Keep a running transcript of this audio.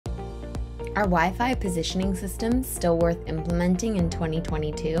Are Wi-Fi positioning systems still worth implementing in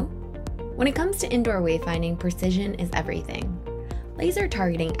 2022? When it comes to indoor wayfinding, precision is everything. Laser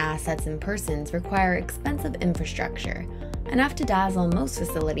targeting assets and persons require expensive infrastructure, enough to dazzle most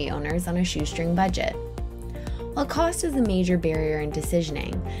facility owners on a shoestring budget. While cost is a major barrier in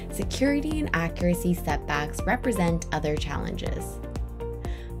decisioning, security and accuracy setbacks represent other challenges.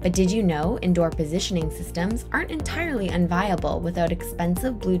 But did you know indoor positioning systems aren't entirely unviable without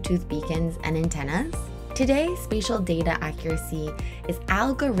expensive Bluetooth beacons and antennas? Today, spatial data accuracy is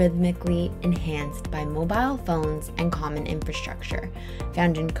algorithmically enhanced by mobile phones and common infrastructure,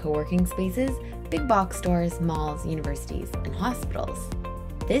 found in co-working spaces, big box stores, malls, universities, and hospitals.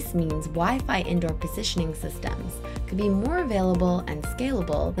 This means Wi-Fi indoor positioning systems could be more available and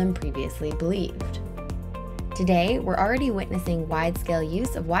scalable than previously believed. Today, we're already witnessing wide-scale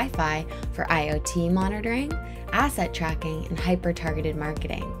use of Wi-Fi for IoT monitoring, asset tracking, and hyper-targeted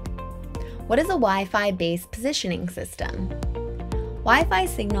marketing. What is a Wi-Fi-based positioning system? Wi-Fi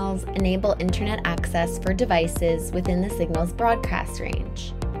signals enable internet access for devices within the signal's broadcast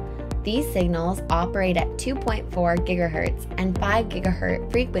range. These signals operate at 2.4 GHz and 5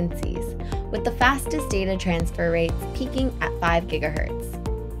 GHz frequencies, with the fastest data transfer rates peaking at 5 GHz.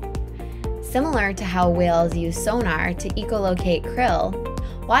 Similar to how whales use sonar to echolocate krill,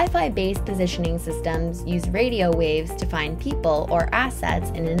 Wi-Fi-based positioning systems use radio waves to find people or assets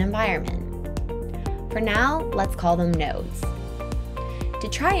in an environment. For now, let's call them nodes. To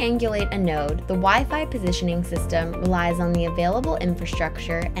triangulate a node, the Wi-Fi positioning system relies on the available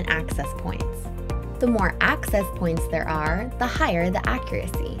infrastructure and access points. The more access points there are, the higher the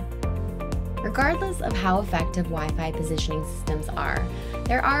accuracy. Regardless of how effective Wi-Fi positioning systems are,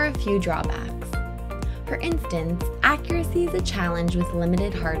 there are a few drawbacks. For instance, accuracy is a challenge with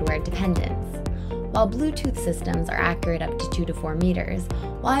limited hardware dependence. While Bluetooth systems are accurate up to 2 to 4 meters,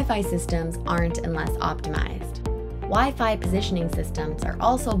 Wi-Fi systems aren't unless optimized. Wi-Fi positioning systems are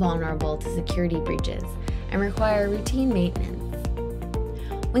also vulnerable to security breaches and require routine maintenance.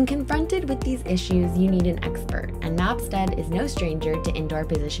 When confronted with these issues, you need an expert, and Mapsted is no stranger to indoor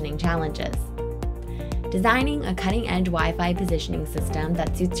positioning challenges. Designing a cutting-edge Wi-Fi positioning system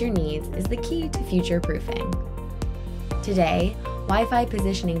that suits your needs is the key to future-proofing. Today, Wi-Fi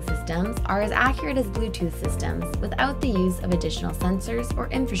positioning systems are as accurate as Bluetooth systems without the use of additional sensors or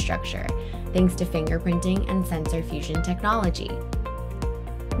infrastructure, thanks to fingerprinting and sensor fusion technology.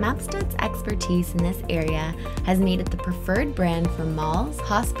 Mapsted's expertise in this area has made it the preferred brand for malls,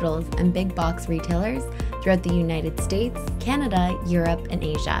 hospitals, and big box retailers throughout the United States, Canada, Europe, and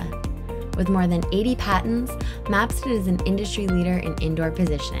Asia. With more than 80 patents, Mapsted is an industry leader in indoor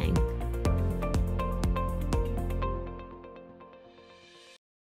positioning.